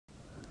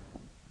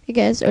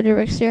Hey guys,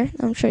 oJaiiLBreaKZ here.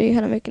 I'm showing you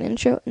how to make an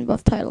intro in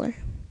BluffTitler.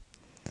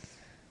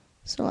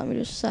 So let me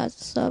just set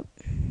this up.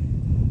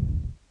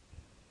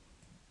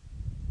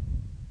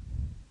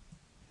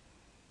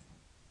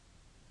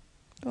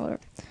 Whatever.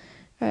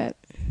 Alright.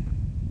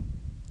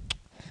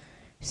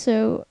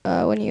 So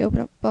when you open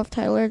up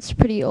BluffTitler, it's a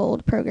pretty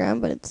old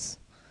program, but it's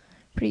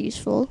pretty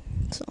useful.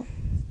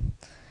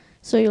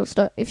 So you'll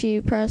start, if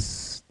you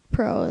press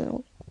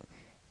Pro,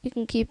 you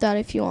can keep that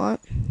if you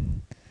want.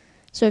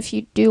 So if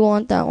you do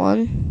want that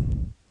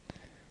one,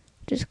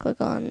 just click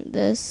on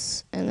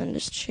this and then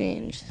just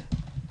change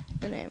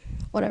the name,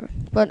 whatever.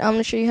 But I'm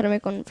gonna show you how to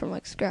make one from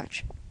like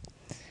scratch.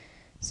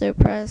 So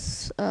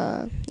press,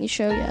 you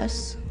show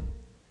yes.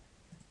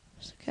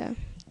 Okay,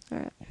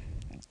 alright.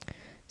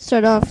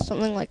 Start off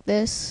something like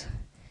this.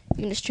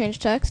 You can just change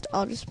text.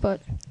 I'll just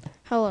put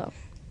hello.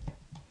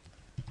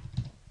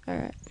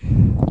 Alright.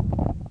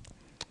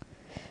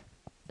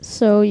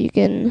 So you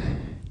can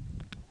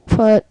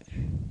find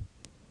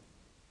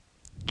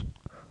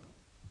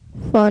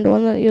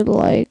one that you'd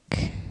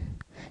like.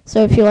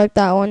 So if you like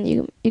that one,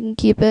 you can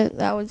keep it.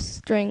 That was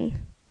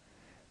string.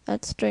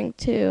 That's string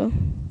 2.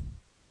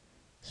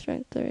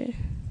 String 3.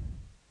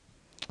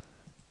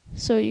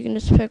 So you can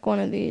just pick one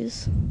of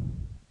these.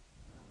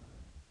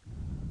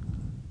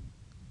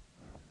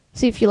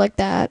 See if you like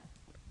that.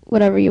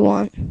 Whatever you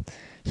want.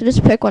 So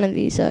just pick one of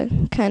these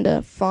kind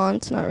of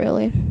fonts. Not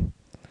really.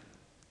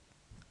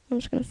 I'm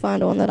just going to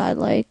find one that I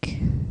like.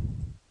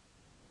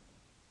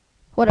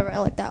 Whatever, I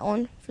like that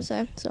one, for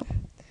say. So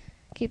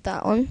keep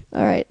that one.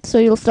 Alright, so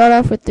you'll start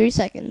off with 3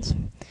 seconds.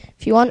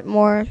 If you want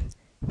more,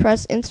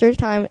 press insert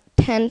time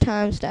 10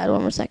 times to add 1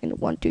 more second.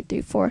 1, 2,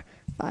 3, 4,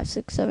 5,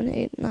 6, 7,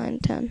 8, 9,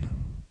 10.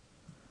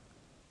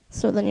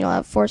 So then you'll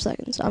have 4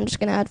 seconds. I'm just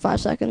going to add 5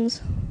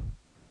 seconds.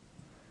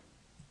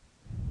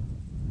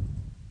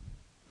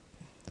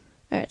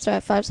 Alright, so I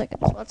have 5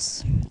 seconds.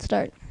 Let's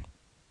start.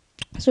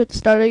 So at the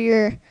start of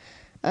your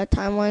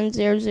timeline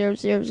 0, 0,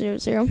 0, 0,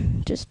 0,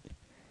 just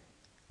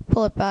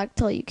pull it back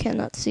till you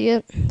cannot see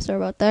it. So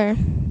about there.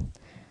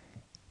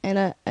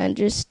 And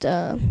just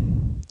go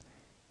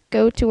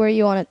to where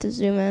you want it to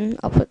zoom in.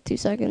 I'll put 2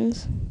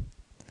 seconds.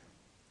 I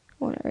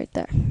want it right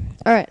there.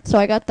 Alright, so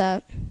I got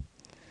that.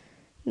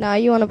 Now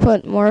you want to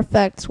put more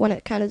effects when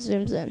it kind of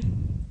zooms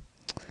in.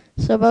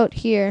 So about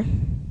here,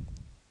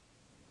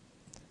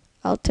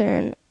 I'll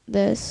turn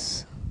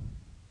this.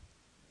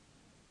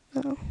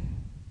 No.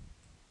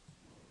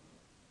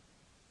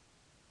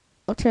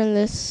 I'll turn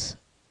this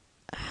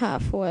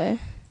halfway.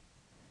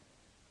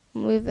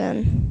 Move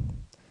in.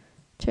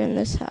 Turn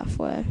this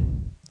halfway.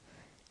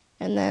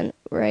 And then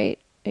right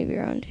maybe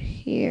around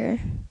here,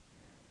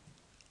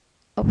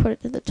 I'll put it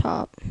to the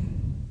top.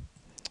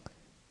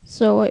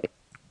 So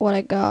what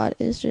I got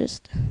is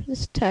just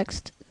this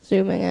text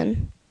zooming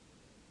in.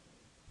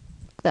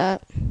 Like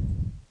that.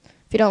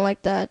 If you don't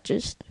like that,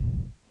 just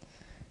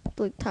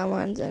delete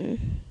timelines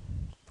and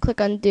click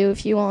undo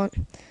if you want.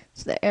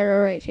 It's the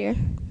arrow right here.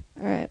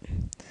 Alright.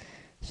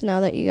 So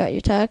now that you got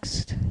your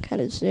text, kind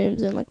of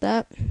zooms in like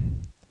that.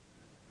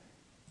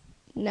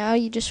 Now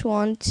you just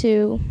want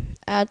to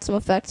add some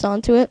effects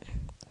onto it.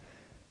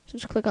 So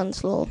just click on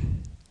this little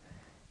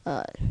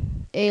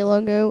A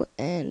logo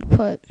and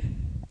put,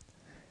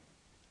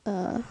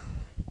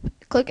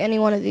 click any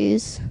one of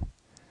these.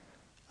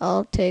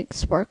 I'll take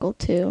Sparkle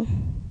 2.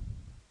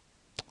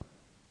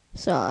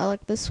 So I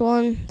like this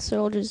one,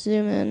 so we'll just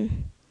zoom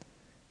in.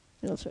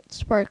 It'll start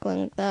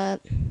sparkling like that.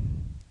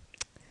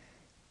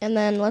 And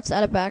then let's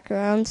add a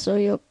background.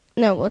 So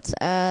let's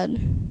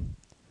add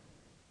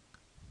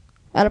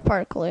a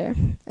particle layer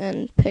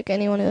and pick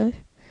any one of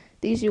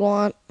these you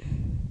want.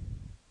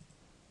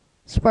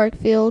 Spark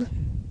field.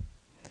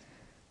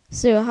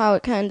 So how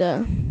it kind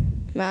of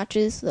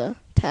matches the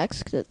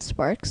text 'cause it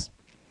sparks.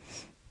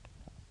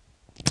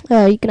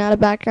 You can add a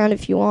background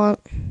if you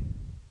want.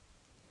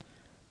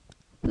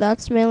 But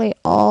that's mainly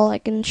all I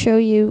can show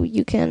you.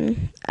 You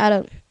can add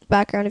a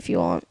background if you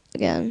want.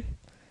 Again,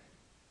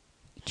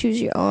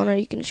 choose your own, or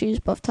you can choose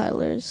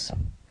BluffTitler's.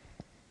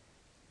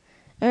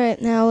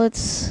 Alright, now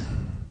if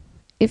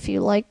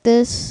you like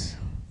this,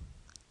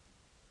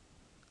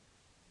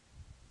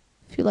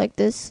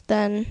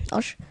 then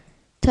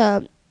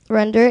to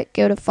render it,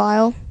 go to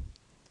File,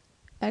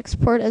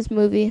 Export as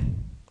Movie,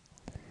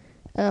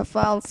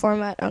 File and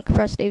Format,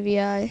 Uncompressed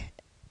AVI,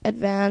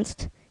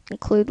 Advanced,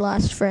 Include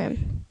Last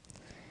Frame.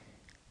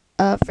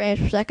 Frames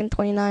per second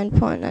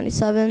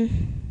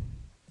 29.97,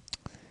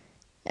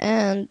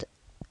 and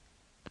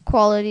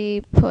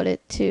quality, put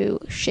it to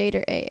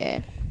shader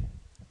AA.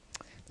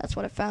 That's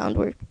what I found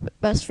worked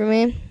best for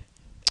me.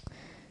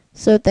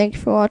 So thank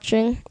you for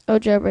watching.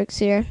 oJaiiLBreaKZ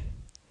here.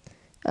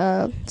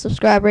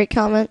 Subscribe, rate,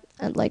 comment,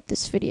 and like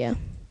this video.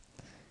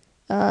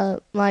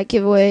 My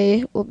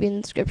giveaway will be in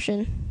the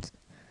description.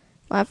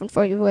 My iPhone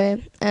 4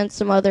 giveaway, and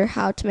some other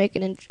how to make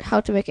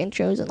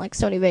intros in like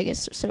Sony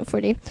Vegas or Cinema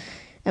 4D.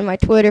 And my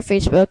Twitter,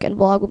 Facebook, and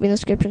blog will be in the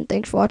description.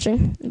 Thanks for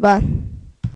watching. Bye.